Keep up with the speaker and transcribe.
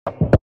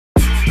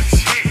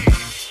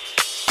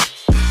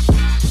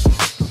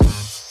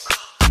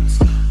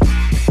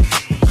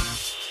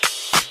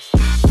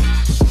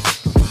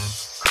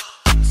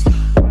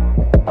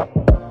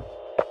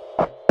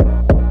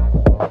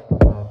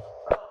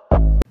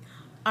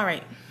All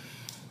right.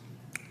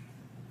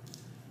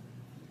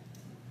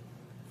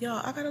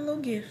 Y'all, I got a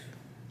little gift.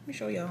 Let me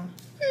show y'all.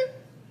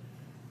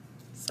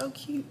 So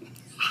cute.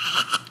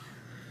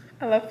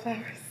 I love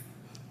flowers.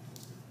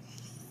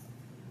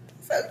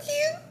 So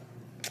cute.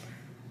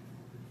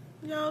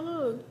 Y'all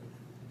look.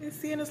 It's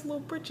seeing this little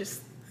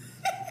britches.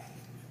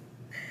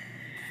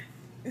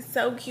 It's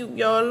so cute,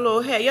 y'all.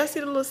 Little hat. Y'all see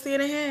the little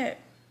Santa hat?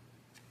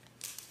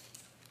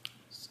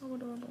 So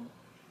adorable.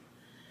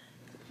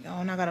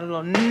 Y'all, and I got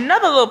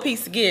another little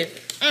piece of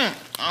gift. I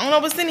don't know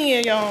what's in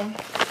here, y'all.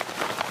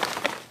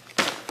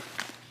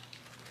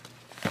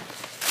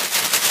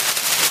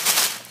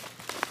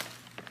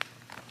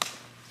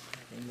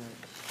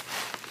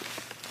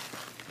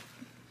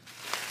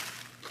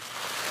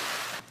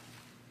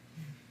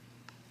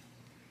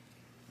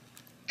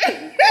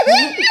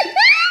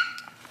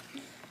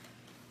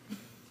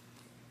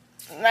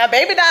 Now,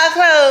 baby doll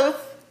clothes.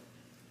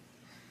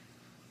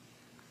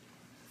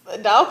 The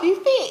doggy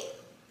fit.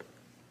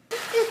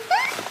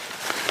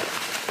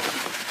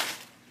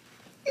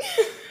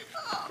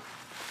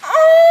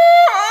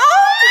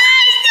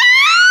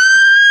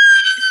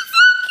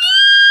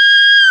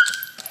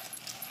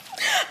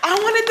 I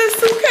wanted the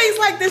suitcase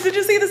like this. Did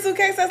you see the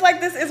suitcase that's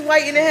like this? It's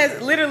white and it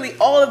has literally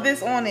all of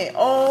this on it.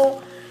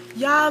 Oh,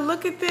 y'all,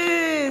 look at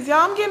this.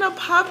 Y'all, I'm getting a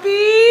puppy.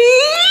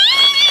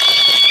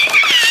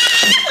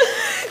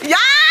 Y'all!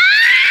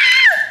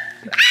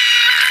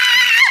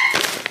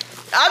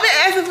 I've been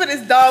asking for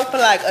this dog for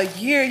like a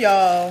year,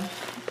 y'all.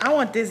 I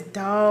want this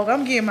dog.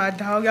 I'm getting my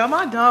dog, y'all.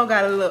 My dog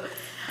got a little...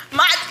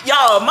 My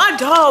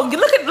dog...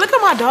 Look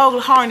at my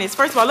dog harness.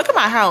 First of all, look at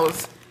my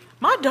house.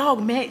 My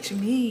dog match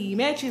me.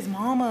 Match his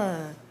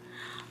mama.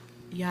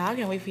 Y'all, I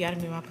can't wait for y'all to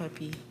meet my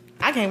puppy.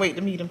 I can't wait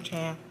to meet him,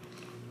 child.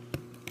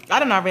 I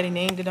done already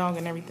named the dog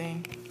and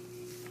everything.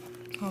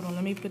 Hold on,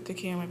 let me put the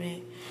camera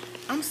back.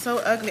 I'm so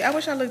ugly. I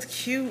wish I looked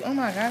cute. Oh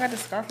my God, I got the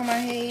scarf on my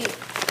head.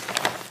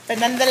 But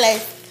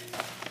nonetheless.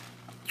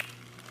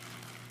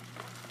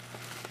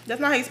 That's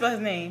not how you spell his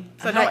name.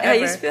 So don't ever. How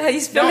you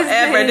spell his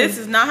name? This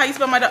is not how you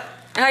spell my dog.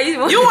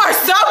 You are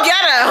so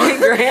ghetto.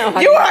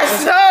 Graham. You are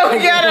so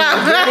ghetto.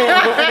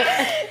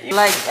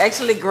 Like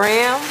actually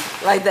Graham?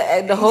 Like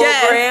the whole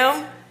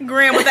Graham?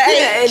 Graham with the H.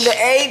 And the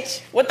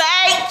H. With the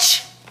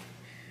H.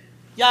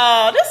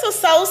 Y'all, this was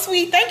so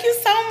sweet. Thank you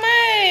so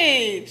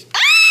much. Ah,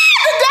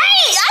 the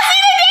date. I see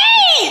the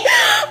date.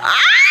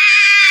 Ah,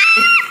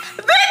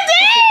 the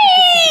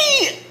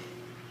date.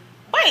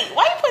 Wait,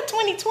 why you put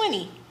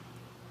 2020?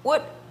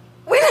 What?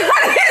 We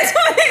not in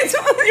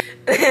 2020.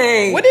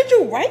 Dang. What did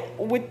you write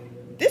with?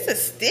 This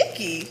is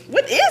sticky.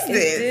 What is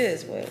this? It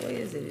is. What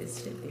is it? It's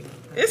sticky.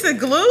 Is it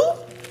glue?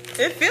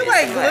 It feels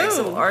like glue. Like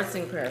some arts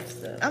and crafts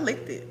stuff. I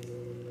licked it.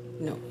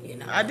 No, you're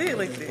not. I did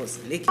lick it. Oh,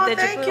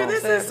 thank you.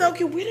 This is so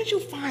cute. Where did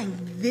you find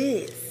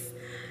this?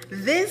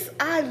 This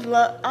I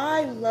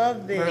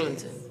love this.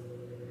 Burlington.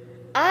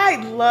 I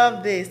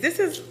love this. This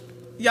is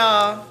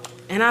y'all.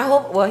 And I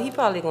hope. Well, he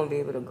probably gonna be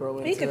able to grow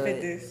into it. He can fit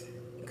this.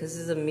 Because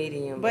it's a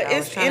medium. But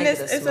it's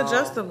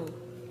adjustable.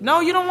 No,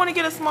 you don't want to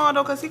get a small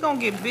though, because he gonna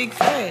get big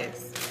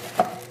fast.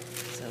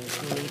 So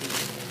it's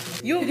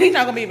medium. He's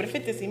not gonna be able to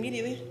fit this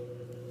immediately.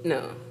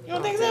 No. You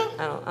don't think so?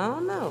 I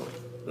don't know.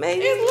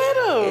 Maybe. It's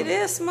little. It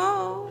is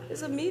small.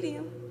 It's a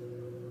medium.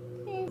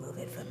 Move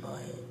it for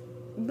boy.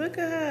 Look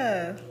at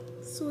her.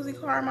 Susie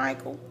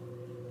Carmichael.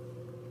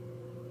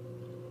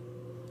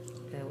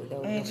 That was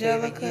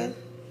Angelica.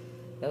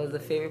 That was the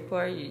favorite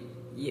part?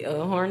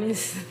 Your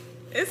harness?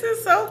 This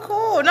is so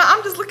cool. No,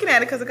 I'm just looking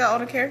at it because it got all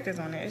the characters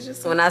on it. It's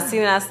just so when cool. I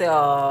seen it, I said,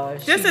 oh,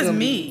 this is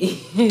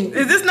me.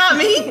 Is this not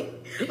me?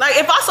 Like,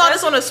 if I saw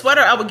this on a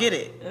sweater, I would get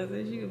it. I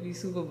said she would be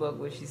super buck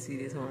when she see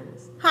this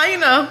harness. How you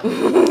know? How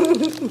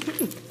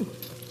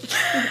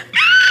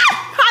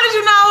did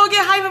you know I would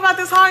get hype about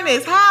this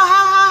harness?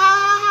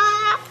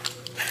 How?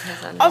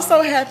 I'm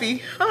so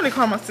happy. I'm gonna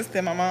call my sister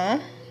and my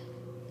mom.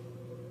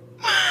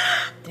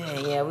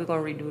 Dang, yeah, we're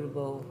gonna redo the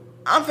bowl.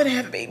 I'm finna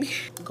have a baby.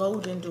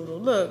 Golden doodle.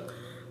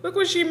 Look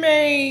what she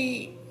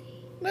made.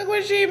 Look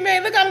what she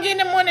made. Look, I'm getting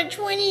them on the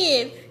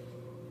 20th.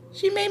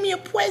 She made me a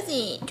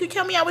present to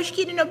tell me I was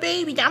getting a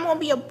baby. I'm gonna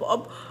be a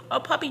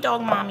puppy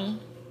dog mommy.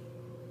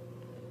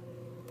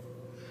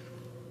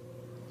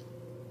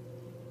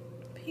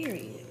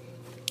 Period.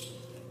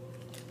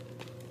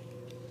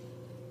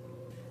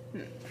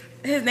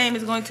 His name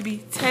is going to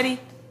be Teddy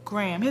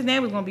Graham. His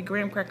name was going to be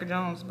Graham Cracker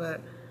Jones,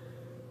 but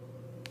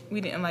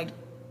we didn't like...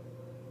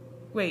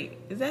 Wait,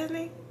 is that his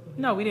name?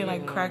 No, we didn't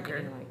like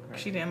Cracker.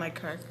 She didn't like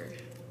Cracker.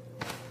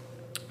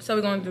 So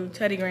we're going to do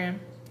Teddy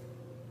Graham.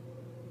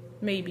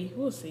 Maybe.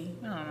 We'll see.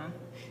 I don't know.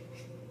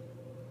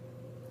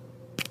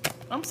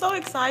 I'm so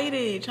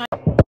excited.